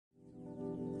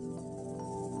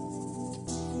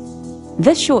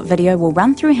This short video will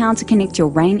run through how to connect your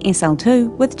Rane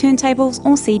SL2 with turntables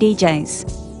or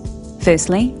CDJs.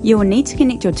 Firstly, you will need to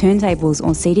connect your turntables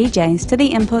or CDJs to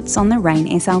the inputs on the Rane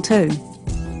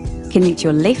SL2. Connect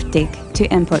your left deck to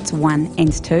inputs 1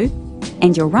 and 2,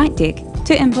 and your right deck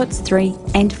to inputs 3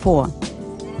 and 4.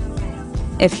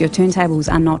 If your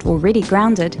turntables are not already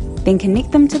grounded, then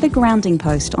connect them to the grounding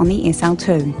post on the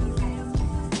SL2.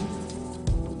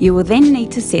 You will then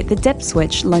need to set the dip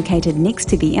switch located next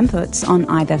to the inputs on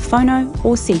either phono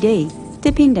or CD,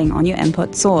 depending on your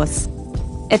input source.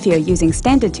 If you're using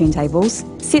standard turntables,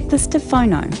 set this to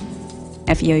phono.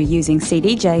 If you're using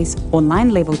CDJs or line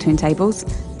level turntables,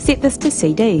 set this to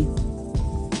CD.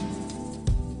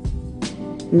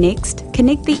 Next,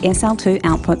 connect the SL2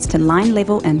 outputs to line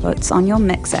level inputs on your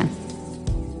mixer.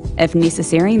 If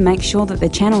necessary, make sure that the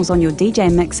channels on your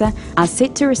DJ mixer are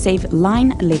set to receive line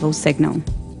level signal.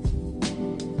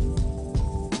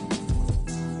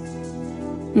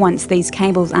 Once these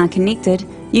cables are connected,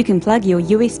 you can plug your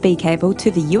USB cable to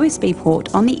the USB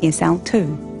port on the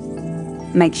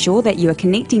SL2. Make sure that you are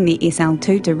connecting the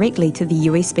SL2 directly to the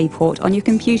USB port on your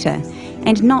computer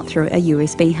and not through a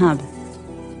USB hub.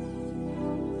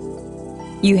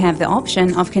 You have the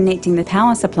option of connecting the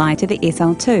power supply to the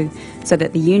SL2 so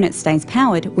that the unit stays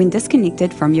powered when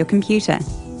disconnected from your computer.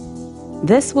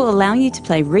 This will allow you to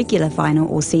play regular vinyl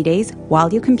or CDs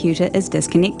while your computer is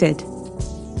disconnected.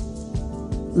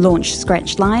 Launch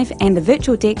Scratch Live and the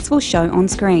virtual decks will show on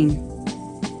screen.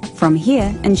 From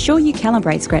here, ensure you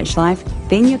calibrate Scratch Live,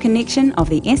 then your connection of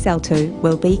the SL2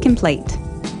 will be complete.